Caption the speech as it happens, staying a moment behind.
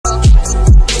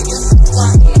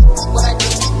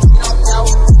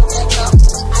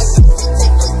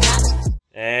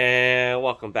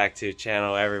Welcome back to the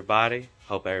channel, everybody.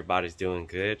 Hope everybody's doing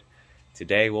good.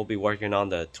 Today we'll be working on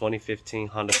the 2015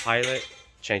 Honda Pilot,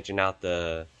 changing out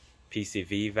the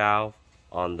PCV valve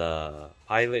on the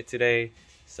Pilot today.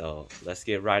 So let's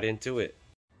get right into it.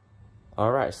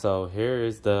 Alright, so here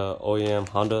is the OEM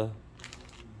Honda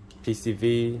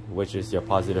PCV, which is your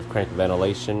positive crank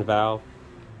ventilation valve.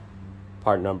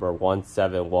 Part number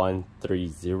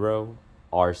 17130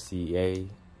 RCA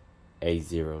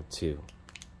A02.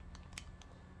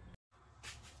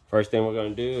 First thing we're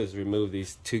going to do is remove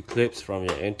these two clips from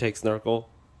your intake snorkel.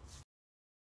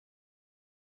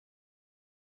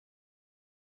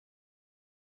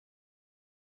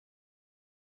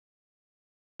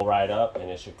 Pull right up and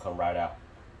it should come right out.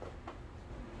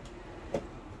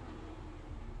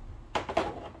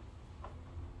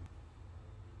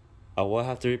 I will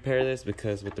have to repair this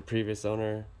because with the previous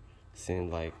owner, it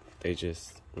seemed like they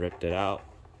just ripped it out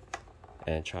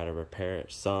and try to repair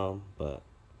it some, but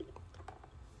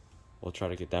we'll try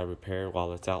to get that repaired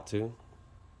while it's out too.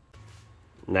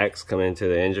 Next, come into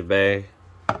the engine bay.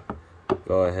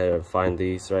 Go ahead and find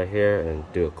these right here and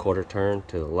do a quarter turn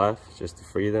to the left just to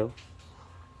free them.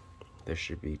 There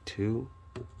should be two.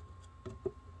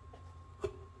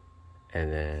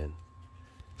 And then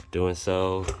doing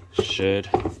so should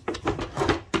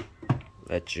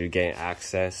let you gain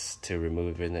access to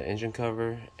removing the engine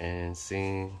cover and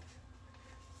seeing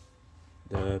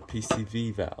the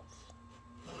PCV valve.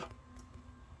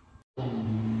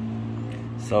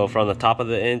 So from the top of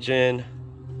the engine,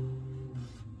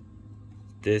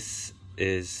 this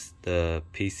is the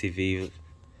PCV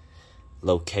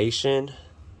location,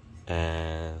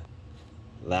 and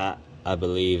that I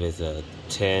believe is a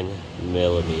 10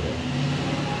 millimeter.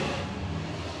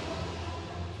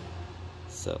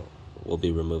 So we'll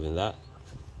be removing that.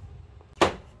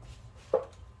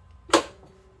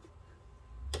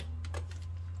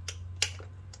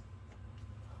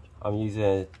 I'm using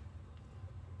a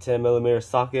 10 millimeter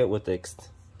socket with the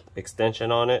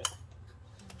extension on it,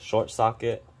 short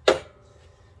socket,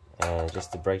 and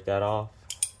just to break that off.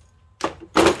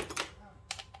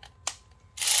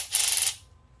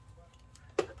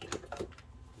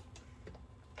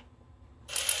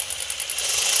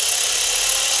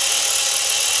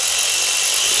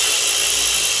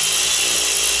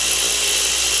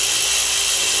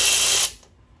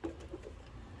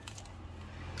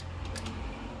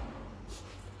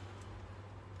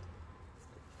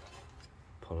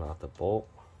 Pull out the bolt.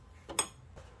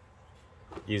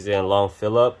 Using long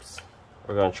Phillips,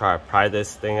 we're going to try to pry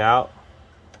this thing out.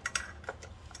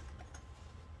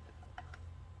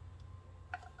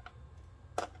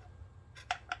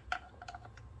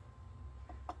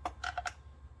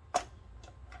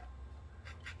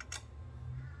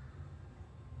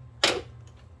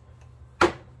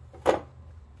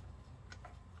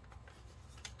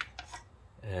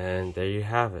 And there you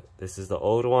have it. This is the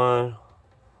old one,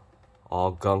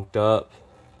 all gunked up.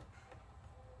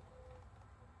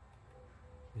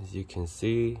 As you can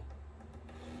see,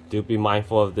 do be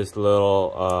mindful of this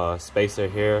little spacer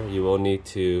here. You will need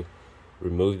to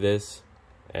remove this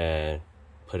and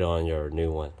put on your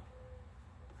new one.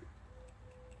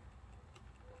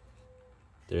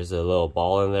 There's a little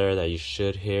ball in there that you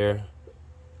should hear.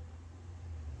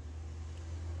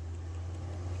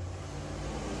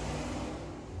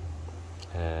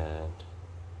 And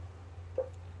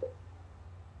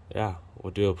yeah,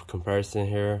 we'll do a comparison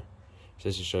here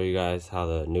just to show you guys how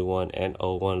the new one and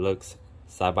old one looks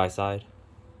side by side.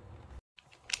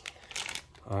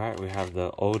 Alright, we have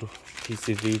the old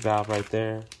PCV valve right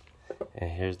there, and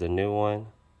here's the new one.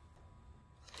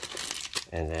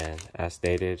 And then, as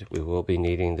stated, we will be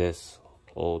needing this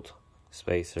old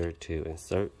spacer to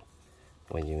insert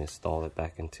when you install it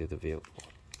back into the vehicle.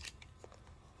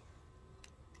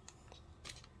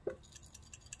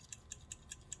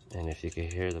 And if you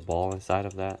can hear the ball inside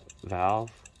of that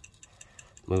valve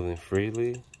moving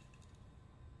freely.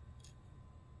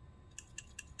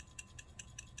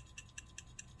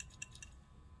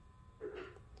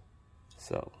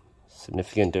 So,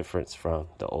 significant difference from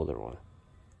the older one,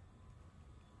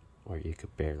 where you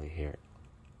could barely hear it.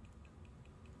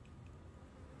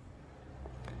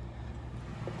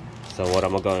 So what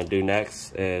I'm going to do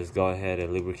next is go ahead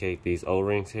and lubricate these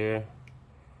O-rings here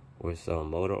with some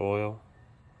motor oil.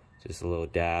 Just a little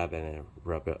dab and then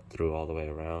rub it through all the way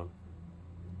around.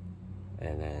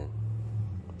 And then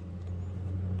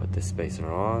put this spacer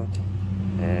on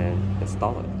and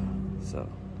install it. So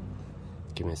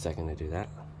give me a second to do that.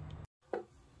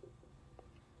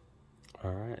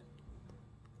 Alright,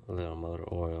 a little motor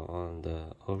oil on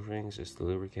the O-rings just to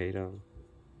lubricate them.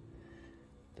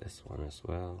 This one as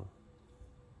well.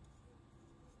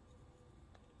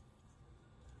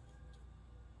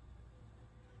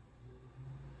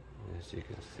 As you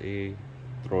can see,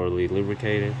 thoroughly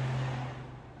lubricated.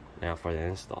 Now for the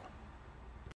install.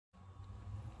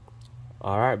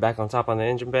 Alright, back on top on the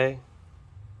engine bay.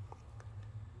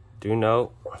 Do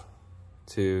note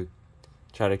to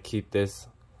try to keep this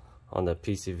on the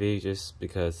PCV, just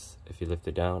because if you lift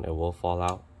it down it will fall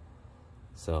out.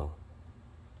 So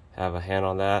have a hand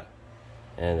on that,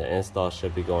 and the install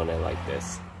should be going in like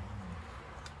this.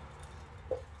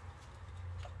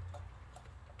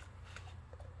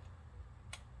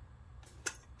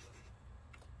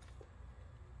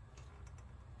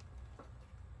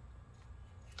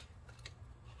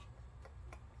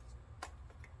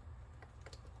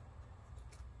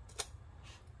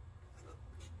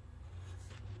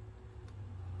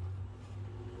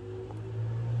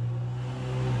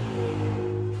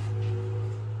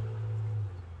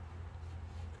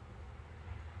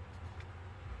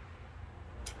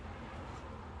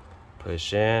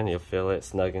 Push in, you'll feel it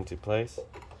snug into place.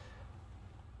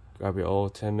 Grab your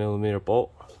old 10mm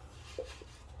bolt.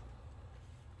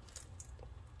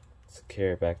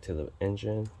 Secure it back to the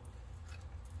engine.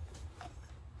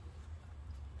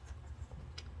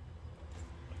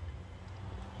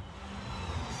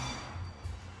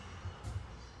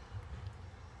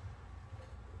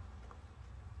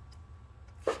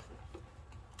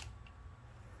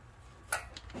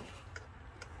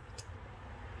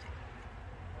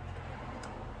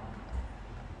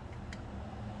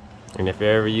 And if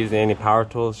you're ever using any power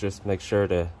tools, just make sure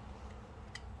to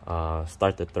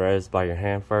start the threads by your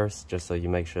hand first, just so you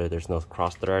make sure there's no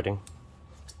cross threading.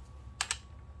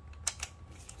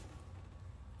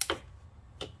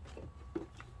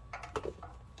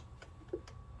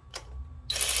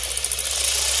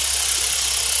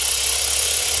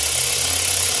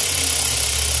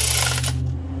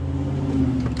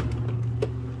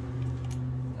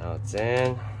 Now it's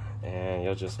in, and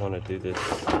you'll just want to do this.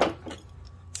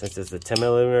 Since it's a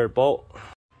 10mm bolt,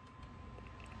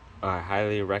 I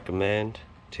highly recommend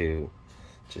to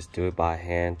just do it by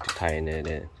hand to tighten it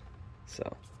in.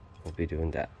 So we'll be doing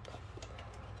that.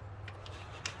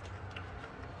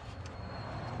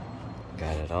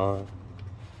 Got it on,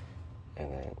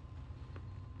 and then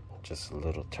just a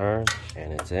little turn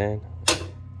and it's in.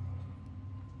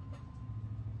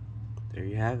 There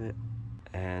you have it.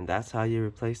 And that's how you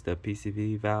replace the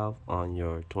PCV valve on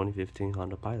your 2015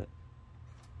 Honda Pilot.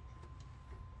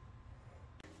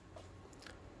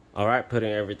 Alright, putting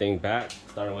everything back,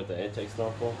 starting with the intake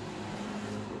snorkel.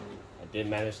 I did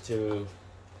manage to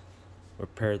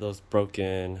repair those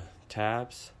broken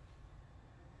tabs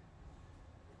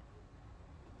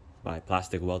by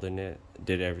plastic welding it.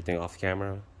 Did everything off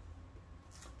camera.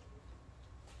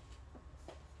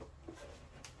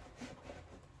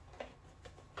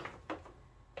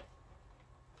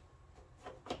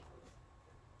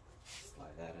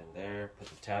 Slide that in there, put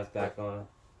the tabs back on.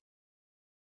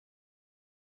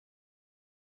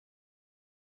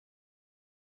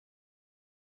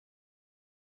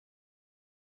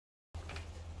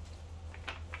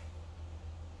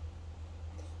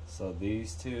 So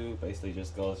these two basically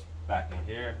just goes back in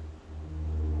here.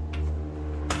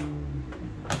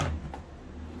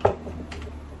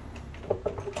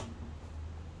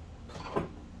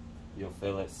 You'll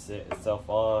feel it sit itself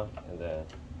on, and then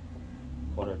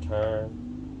quarter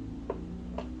turn,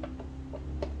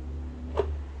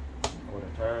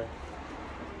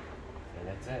 and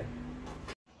that's it.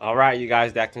 Alright, you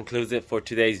guys, that concludes it for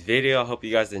today's video. I hope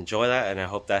you guys enjoy that, and I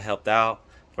hope that helped out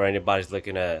for anybody's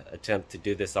looking to attempt to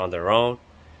do this on their own.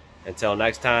 Until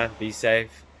next time, be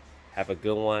safe, have a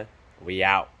good one. We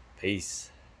out.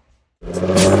 Peace.